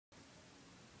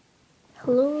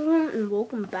Hello everyone and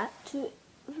welcome back to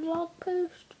vlog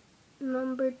post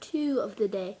number 2 of the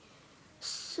day.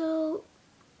 So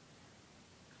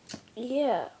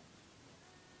yeah.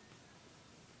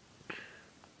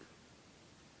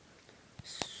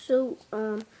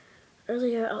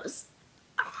 Earlier I was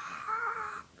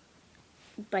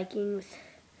biking with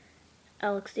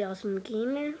Alex the Awesome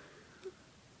Gamer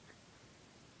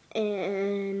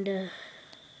and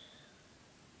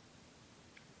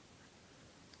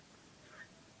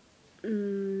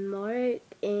Mark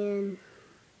and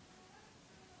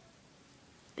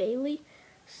Bailey.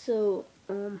 So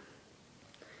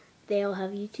they all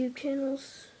have YouTube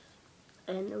channels,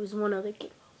 and there was one other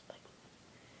kid I was biking.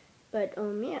 But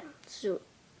yeah, so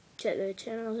check their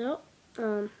channels out.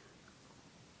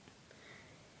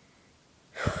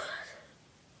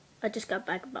 I just got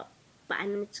back about 5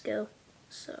 minutes ago,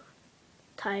 so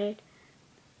tired.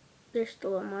 They're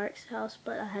still at Mark's house,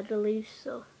 but I had to leave,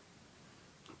 so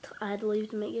I had to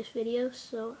leave to make this video.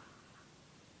 So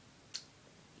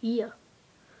yeah,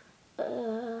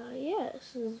 yeah,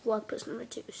 this is vlog post number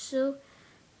 2. So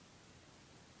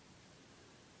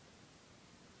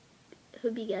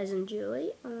hope you guys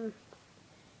enjoy.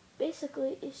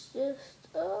 Basically, it's just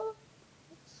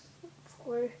it's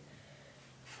 4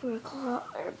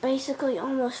 o'clock, or basically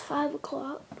almost 5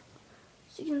 o'clock,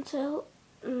 as you can tell,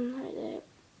 right there.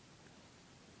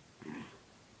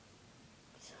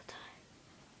 So tired.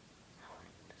 I want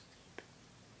to go to sleep.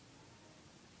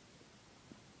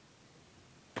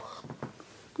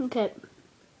 Okay.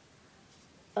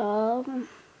 I'll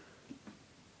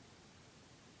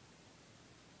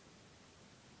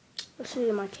show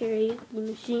you my karaoke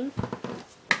machine.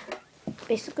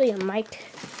 Basically a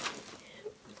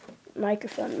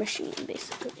microphone machine,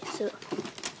 basically. So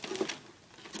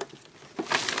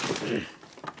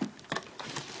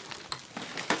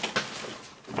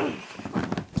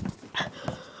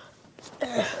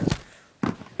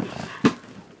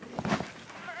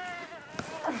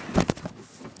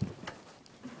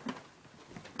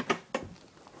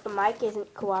the mic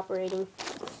isn't cooperating.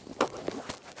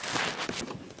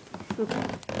 Okay.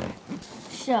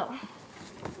 So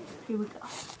here we go.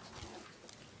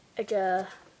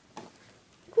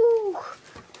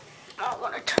 I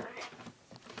want to turn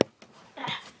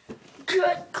it.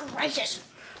 Good gracious.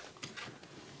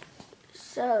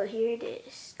 So here it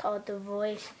is, called The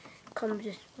Voice. Comes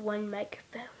with one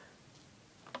microphone.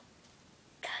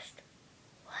 Just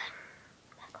one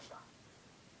microphone.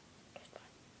 Just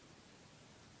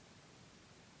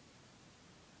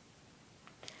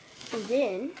one. And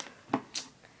then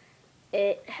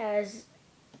it has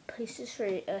places for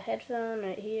a headphone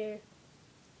right here.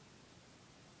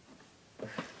 It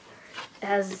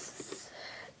has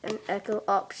an echo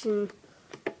option,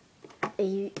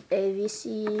 a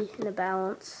AVC, and a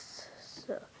balance.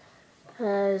 So it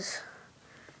has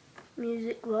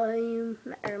music volume,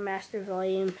 or master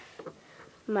volume,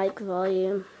 mic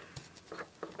volume,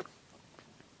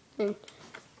 and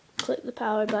click the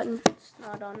power button. It's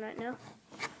not on right now,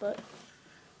 but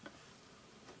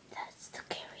that's the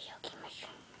karaoke machine.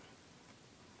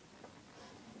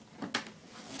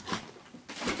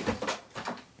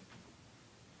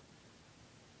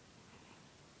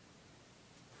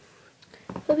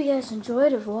 Hope you guys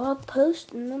enjoyed a vlog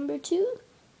post number 2.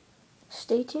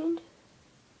 Stay tuned.